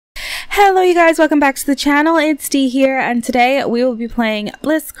Hello you guys, welcome back to the channel. It's Dee here, and today we will be playing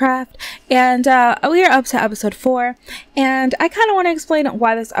BlissCraft, and we are up to episode 4, and I kind of want to explain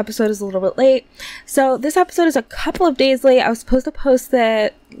why this episode is a little bit late. So this episode is a couple of days late. I was supposed to post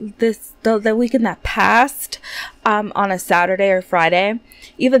the weekend that passed on a Saturday or Friday.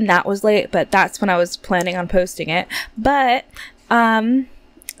 Even that was late, but that's when I was planning on posting it. But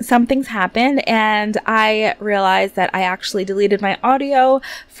some things happened, and I realized that I actually deleted my audio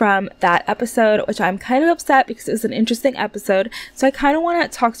from that episode, which I'm kind of upset because it was an interesting episode. So I kind of want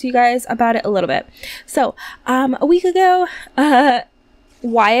to talk to you guys about it a little bit. So a week ago,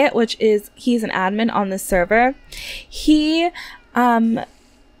 Wyatt, he's an admin on this server, he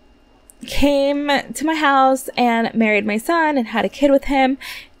came to my house and married my son and had a kid with him,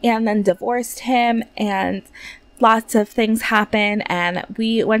 and then divorced him, and lots of things happened, and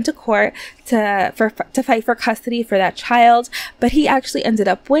we went to court to fight for custody for that child. But he actually ended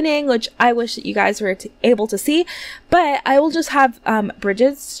up winning, which I wish that you guys were able to see. But I will just have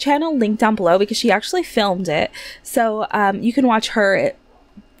Bridget's channel linked down below because she actually filmed it, so you can watch her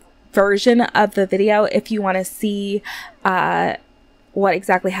version of the video if you want to see what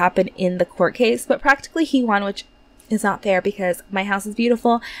exactly happened in the court case. But practically he won, which is not fair because my house is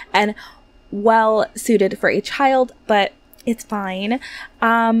beautiful and well suited for a child, but it's fine.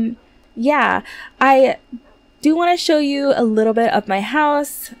 Yeah, I do want to show you a little bit of my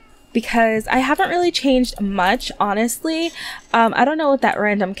house because I haven't really changed much, honestly. I don't know what that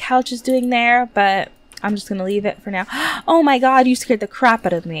random couch is doing there, but I'm just gonna leave it for now. Oh my god, you scared the crap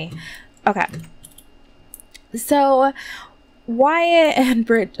out of me. Okay, so Wyatt and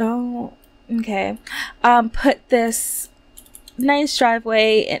Bridget, put this nice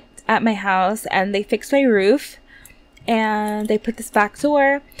driveway at my house, and they fixed my roof, and they put this back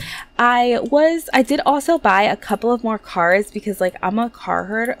door. I did also buy a couple of more cars because, like, I'm a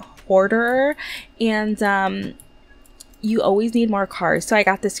car hoarder, and you always need more cars. So I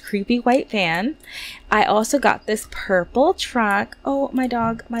got this creepy white van. I also got this purple truck. Oh, my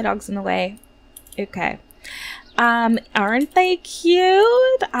dog's in the way. Okay. Aren't they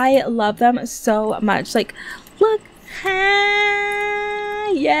cute? I love them so much. Like, look.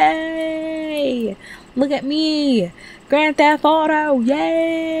 Yay! Look at me! Grand Theft Auto!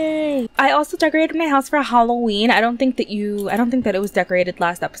 Yay! I also decorated my house for Halloween. I don't think that it was decorated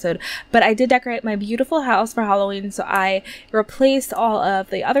last episode, but I did decorate my beautiful house for Halloween. So I replaced all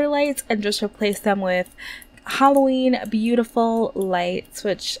of the other lights and just replaced them with Halloween beautiful lights,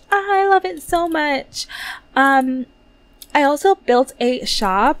 which I love it so much. I also built a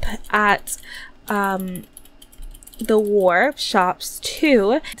shop at the Wharf Shops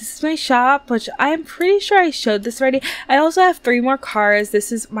too. This is my shop, which I'm pretty sure I showed this already. I also have 3 more cars.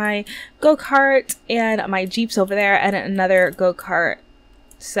 This is my go-kart, and my Jeep's over there, and another go-kart.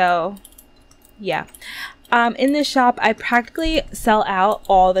 So yeah, in this shop I practically sell out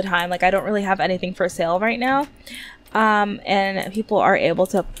all the time. Like, I don't really have anything for sale right now, and people are able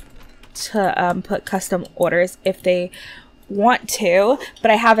to put custom orders if they want to, but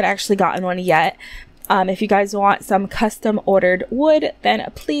I haven't actually gotten one yet. If you guys want some custom ordered wood, then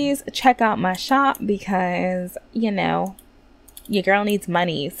please check out my shop because, you know, your girl needs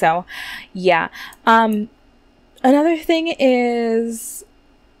money. So yeah. Another thing is,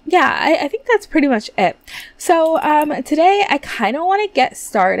 yeah, I think that's pretty much it. So today I kind of want to get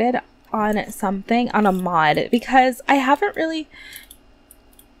started on a mod, because I haven't really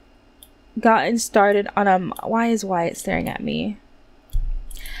gotten started on why is Wyatt staring at me?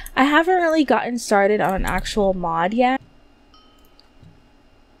 I haven't really gotten started on an actual mod yet.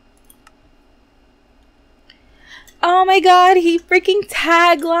 Oh my god, he freaking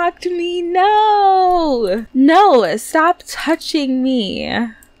tag locked me. No! No, stop touching me.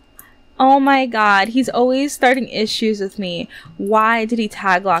 Oh my god, he's always starting issues with me. Why did he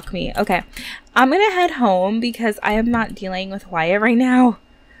tag lock me? Okay, I'm gonna head home because I am not dealing with Wyatt right now.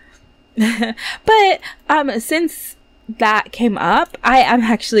 But since that came up, I am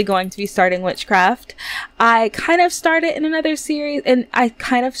actually going to be starting Witchcraft. I kind of started in another series, which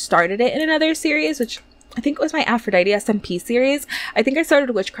I think it was my Aphrodite SMP series. I think I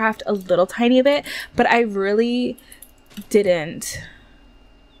started Witchcraft a little tiny bit, but I really didn't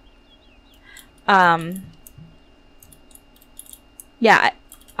yeah.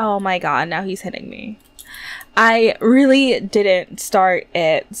 Oh my god, now he's hitting me. I really didn't start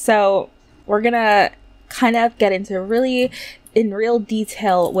it, so we're gonna kind of get into real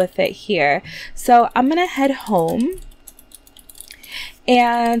detail with it here. So I'm gonna head home,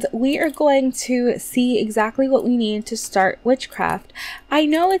 and we are going to see exactly what we need to start witchcraft. I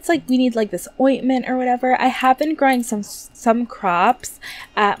know it's like we need like this ointment or whatever. I have been growing some crops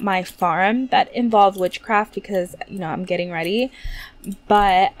at my farm that involve witchcraft because, you know, I'm getting ready,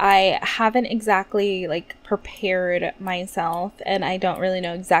 but I haven't exactly like prepared myself and I don't really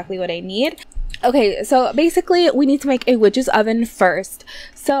know exactly what I need. Okay, so basically we need to make a witch's oven first.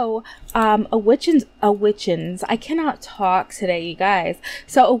 So a witch's I cannot talk today, you guys.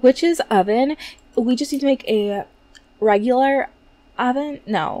 So a witch's oven, we just need to make a regular oven.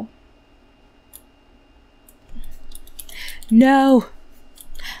 No,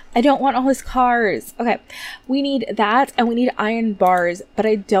 I don't want all his cars. Okay, we need that, and we need iron bars, but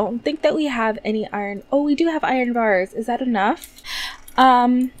I don't think that we have any iron. Oh, we do have iron bars. Is that enough?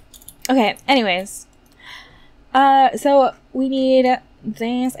 Okay, anyways, so we need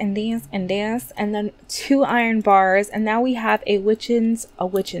this and this and this, and then 2 iron bars, and now we have a witch's,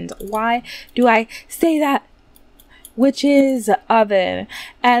 why do I say that? Witch's oven.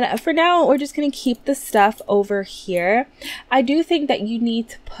 And for now, we're just gonna keep the stuff over here. I do think that you need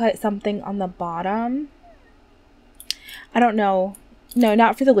to put something on the bottom. I don't know. No,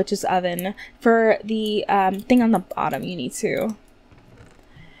 not for the witch's oven. For the thing on the bottom, you need to.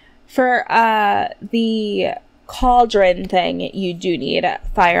 For the cauldron thing, you do need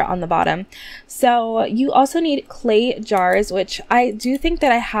fire on the bottom. So you also need clay jars, which I do think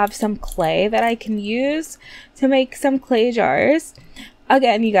that I have some clay that I can use to make some clay jars.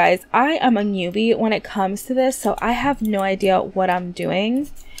 Again, you guys, I am a newbie when it comes to this, so I have no idea what I'm doing.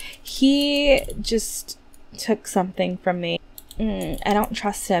 He just took something from me. I don't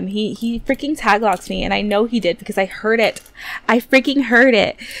trust him. He freaking taglocked me, and I know he did because I heard it. I freaking heard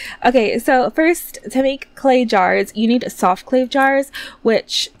it. Okay, so first, to make clay jars, you need soft clay jars,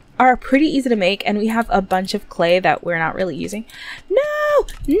 which are pretty easy to make, and we have a bunch of clay that we're not really using. No!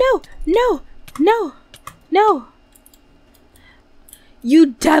 No! No! No! No! You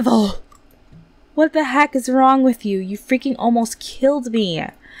devil! What the heck is wrong with you? You freaking almost killed me.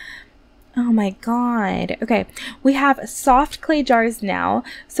 Oh my god. Okay, we have soft clay jars now,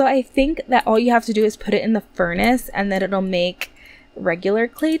 so I think that all you have to do is put it in the furnace and then it'll make regular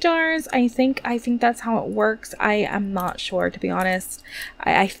clay jars. I think that's how it works. I am not sure, to be honest.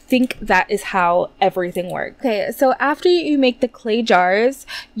 I think that is how everything works. Okay, so after you make the clay jars,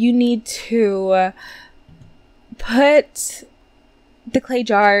 you need to put the clay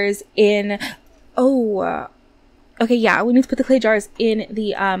jars in okay, yeah, we need to put the clay jars in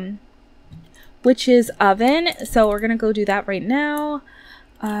the witch's oven, so we're gonna go do that right now.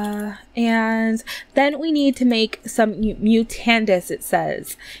 And then we need to make some mutandis, it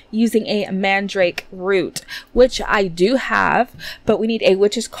says, using a mandrake root, which I do have, but we need a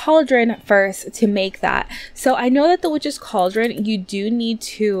witch's cauldron first to make that. So I know that the witch's cauldron, you do need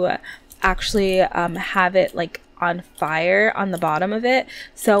to actually have it like on fire on the bottom of it.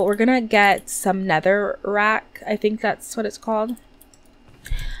 So we're gonna get some nether rack, I think that's what it's called.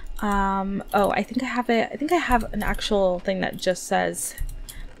 Oh, I think I have it. I think I have an actual thing that just says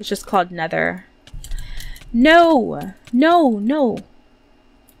it's just called nether. No, no, no.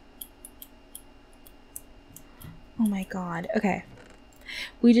 Oh my god. Okay.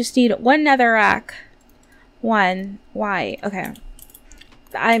 We just need 1 nether rack. 1. Why? Okay.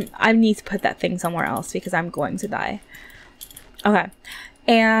 I need to put that thing somewhere else because I'm going to die. Okay.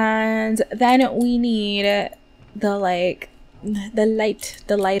 And then we need the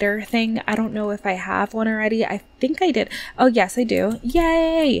lighter thing. I don't know if I have one already. I think I did. Oh yes, I do.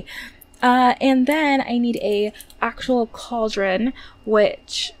 Yay! And then I need a actual cauldron,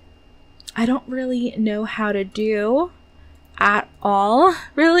 which I don't really know how to do at all,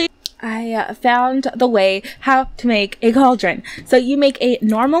 really. I found the way how to make a cauldron. So you make a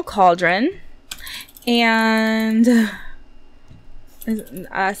normal cauldron, and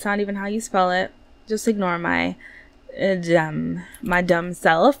it's not even how you spell it. Just ignore my dumb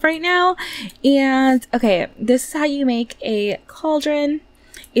self right now. And okay, this is how you make a cauldron.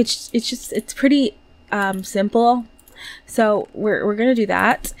 It's pretty simple. So we're gonna do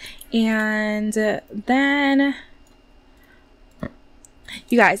that, and then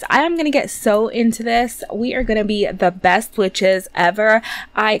you guys, I am gonna get so into this. We are gonna be the best witches ever.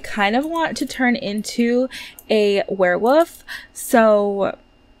 I kind of want to turn into a werewolf, so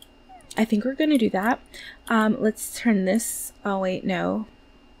I think we're gonna do that. Let's turn this. Oh wait, no.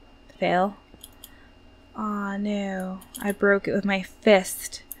 Fail. Oh no, I broke it with my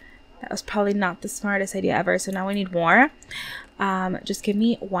fist. That was probably not the smartest idea ever. So now we need more. Just give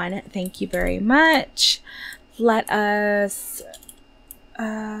me 1. Thank you very much. Let us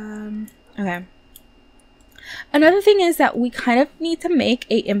okay. Another thing is that we kind of need to make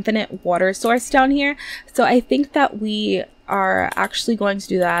a infinite water source down here. So I think that we are actually going to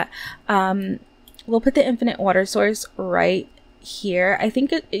do that. We'll put the infinite water source right here. I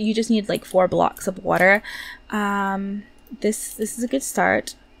think you just need like 4 blocks of water. This is a good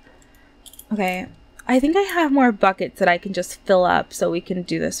start. Okay. I think I have more buckets that I can just fill up so we can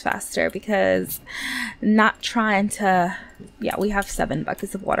do this faster, because not trying to, yeah, we have 7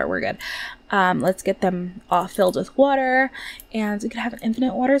 buckets of water. We're good. Let's get them all filled with water, and we could have an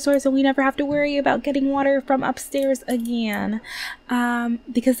infinite water source and we never have to worry about getting water from upstairs again.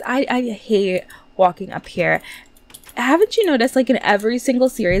 Because I hate walking up here. Haven't you noticed, like in every single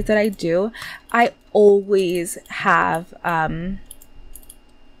series that I do, I always have,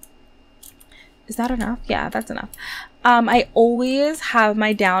 is that enough? Yeah, that's enough. I always have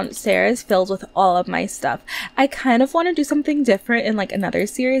my downstairs filled with all of my stuff. I kind of want to do something different in like another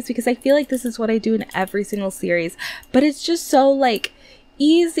series, because I feel like this is what I do in every single series, but it's just so like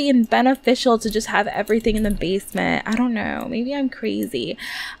easy and beneficial to just have everything in the basement. I don't know, maybe I'm crazy.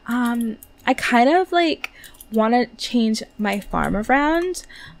 I kind of like want to change my farm around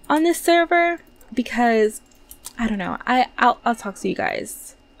on this server, because I don't know, I'll talk to you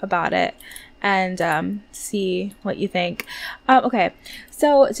guys about it and see what you think. Okay,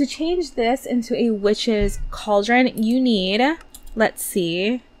 so to change this into a witch's cauldron, you need, let's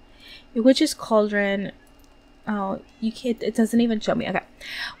see, a witch's cauldron. Oh, you can't, it doesn't even show me. Okay,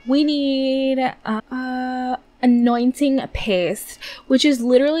 we need anointing paste, which is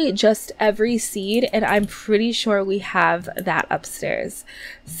literally just every seed, and I'm pretty sure we have that upstairs.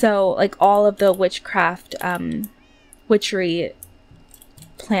 So like all of the WitchCraft witchery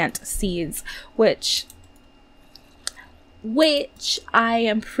plant seeds, which I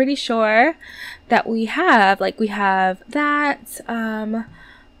am pretty sure that we have. Like we have that.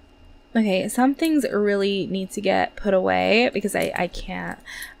 Okay, some things really need to get put away because I can't.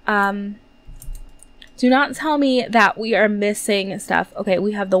 Do not tell me that we are missing stuff. Okay,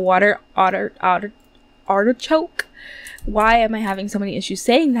 we have the water artichoke. Why am I having so many issues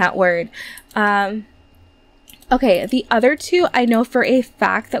saying that word? Okay, the other two I know for a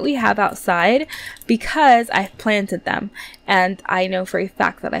fact that we have outside because I've planted them, and I know for a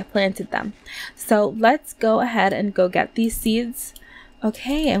fact that I planted them. So let's go ahead and go get these seeds.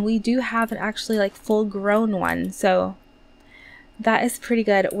 Okay, and we do have an actually like full grown one, so that is pretty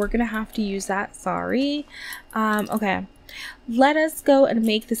good. We're gonna have to use that, sorry. Okay, let us go and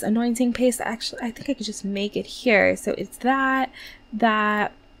make this anointing paste. Actually, I think I could just make it here. So it's that,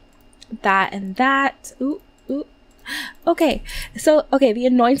 and that. Ooh. Okay, so the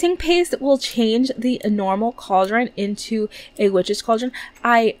anointing paste will change the normal cauldron into a witch's cauldron.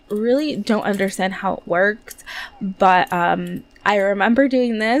 I really don't understand how it works, but I remember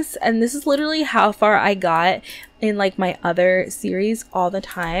doing this, and this is literally how far I got in like my other series all the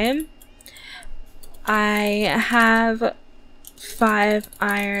time. I have 5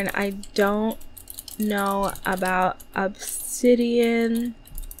 iron. I don't know about obsidian.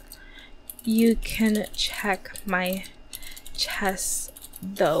 You can check my chest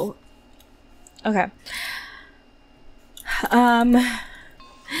though. Okay.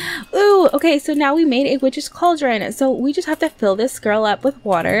 Ooh, okay, so now we made a witch's cauldron. So we just have to fill this girl up with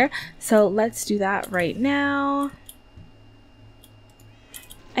water. So let's do that right now.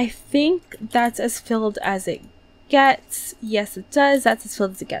 I think that's as filled as it gets. Yes, it does. That's as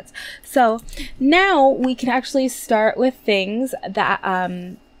filled as it gets. So now we can actually start with things that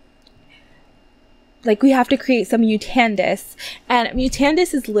like we have to create some mutandis, and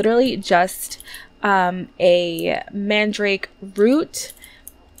mutandis is literally just a mandrake root,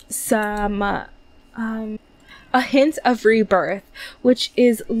 some a hint of rebirth, which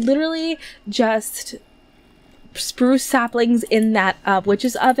is literally just spruce saplings in that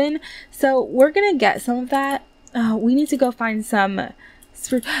witch's oven. So we're gonna get some of that. We need to go find some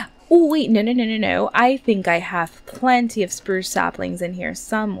spruce. Oh wait, no, I think I have plenty of spruce saplings in here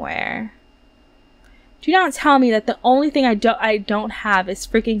somewhere. Do not tell me that the only thing I don't have is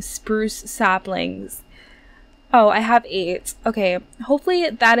freaking spruce saplings. Oh, I have 8. Okay, hopefully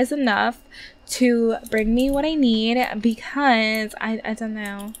that is enough to bring me what I need, because I don't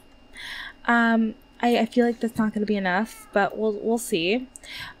know. I feel like that's not going to be enough, but we'll see.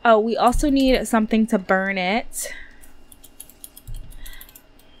 Oh, we also need something to burn it.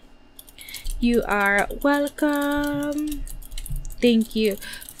 You are welcome. Thank you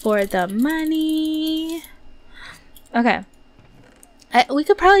for the money. Okay. We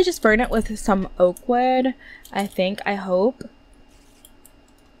could probably just burn it with some oak wood, I think. I hope.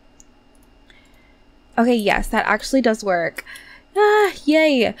 Okay, yes, that actually does work. Ah,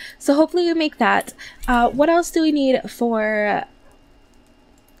 yay. So hopefully we make that. What else do we need for...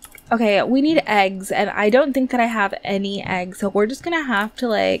 Okay, we need eggs, and I don't think that I have any eggs, so we're just gonna have to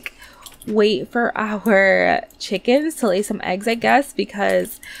like wait for our chickens to lay some eggs, I guess,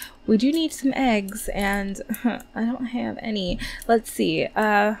 because we do need some eggs, and I don't have any. Let's see.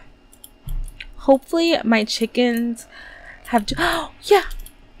 Hopefully my chickens have... Oh, yeah!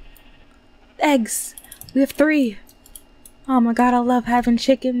 Eggs! We have 3. Oh my god, I love having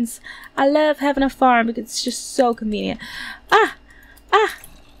chickens. I love having a farm because it's just so convenient. Ah! Ah!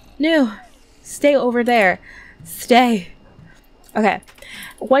 No! Stay over there. Stay. Okay.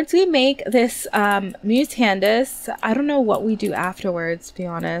 Once we make this Mutandis, I don't know what we do afterwards, to be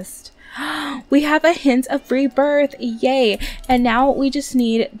honest. We have a hint of rebirth. Yay! And now we just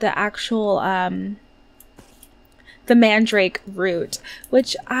need the actual the mandrake root,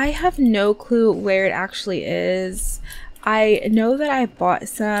 which I have no clue where it actually is. I know that I bought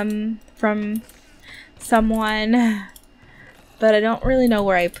some from someone, but I don't really know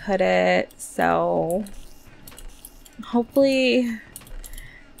where I put it, so hopefully...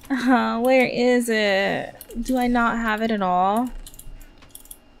 where is it? Do I not have it at all?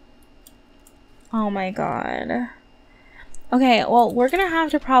 Oh my god. Okay, well, we're gonna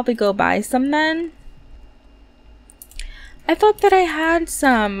have to probably go buy some then. I thought that I had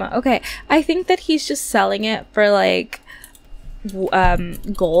some. Okay, I think that he's just selling it for like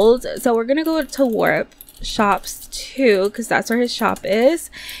gold. So we're gonna go to Warp Shops too, because that's where his shop is,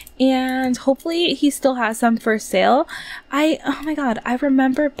 and hopefully he still has some for sale. Oh my god, I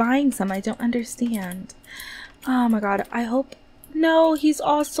remember buying some. I don't understand. Oh my god, I hope... No, he's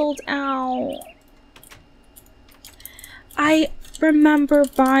all sold out. I remember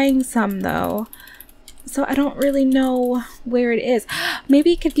buying some though, so I don't really know where it is.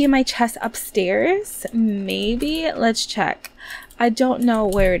 Maybe it could be in my chest upstairs. Maybe. Let's check. I don't know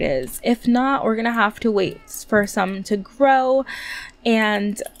where it is. If not, we're gonna have to wait for some to grow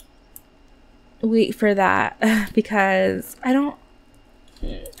and wait for that because I don't...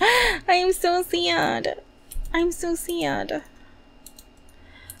 I'm so sad. I'm so sad.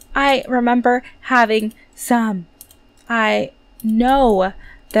 I remember having some. I know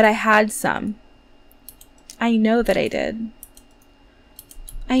that I had some. I know that I did.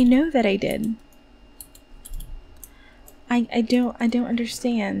 I know that I did. I don't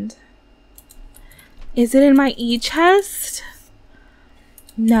understand. Is it in my e-chest?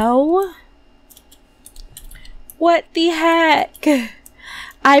 No. What the heck?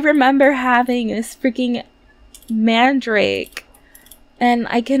 I remember having this freaking mandrake, and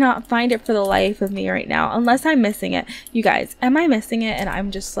I cannot find it for the life of me right now, unless I'm missing it. You guys, am I missing it and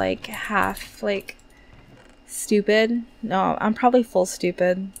I'm just like half like stupid? No, I'm probably full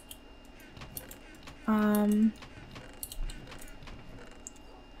stupid.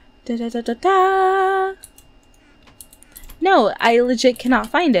 No, I legit cannot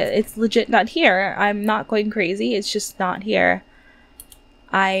find it. It's legit not here. I'm not going crazy. It's just not here.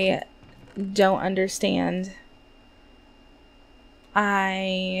 I don't understand.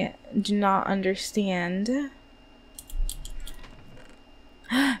 I do not understand.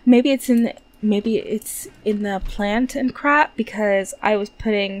 Maybe it's in the plant and crap, because I was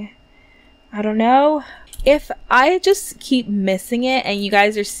putting... I don't know. If I just keep missing it and you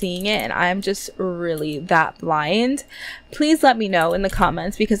guys are seeing it and I'm just really that blind, please let me know in the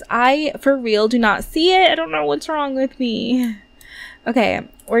comments, because I, for real, do not see it. I don't know what's wrong with me. Okay,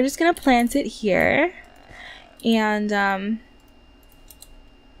 we're just gonna plant it here, and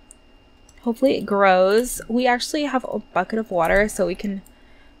hopefully it grows. We actually have a bucket of water, so we can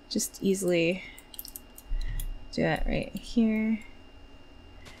just easily do it right here.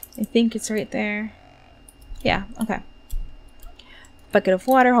 I think it's right there. Yeah, okay. Bucket of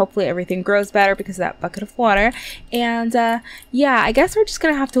water. Hopefully everything grows better because of that bucket of water. And yeah, I guess we're just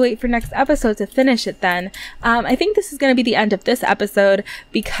gonna have to wait for next episode to finish it then. I think this is gonna be the end of this episode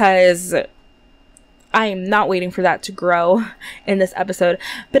because I'm not waiting for that to grow in this episode.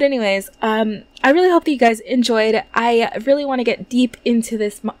 But anyways, I really hope that you guys enjoyed. I really want to get deep into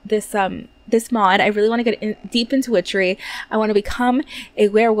this mod. I really want to get deep into witchery. I want to become a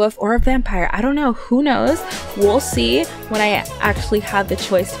werewolf or a vampire. I don't know. Who knows? We'll see when I actually have the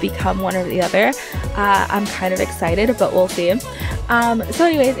choice to become one or the other. I'm kind of excited, but we'll see. So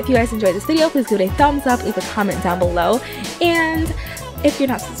anyways, if you guys enjoyed this video, please give it a thumbs up, leave a comment down below, and if you're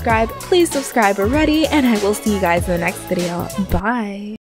not subscribed, please subscribe already, and I will see you guys in the next video. Bye!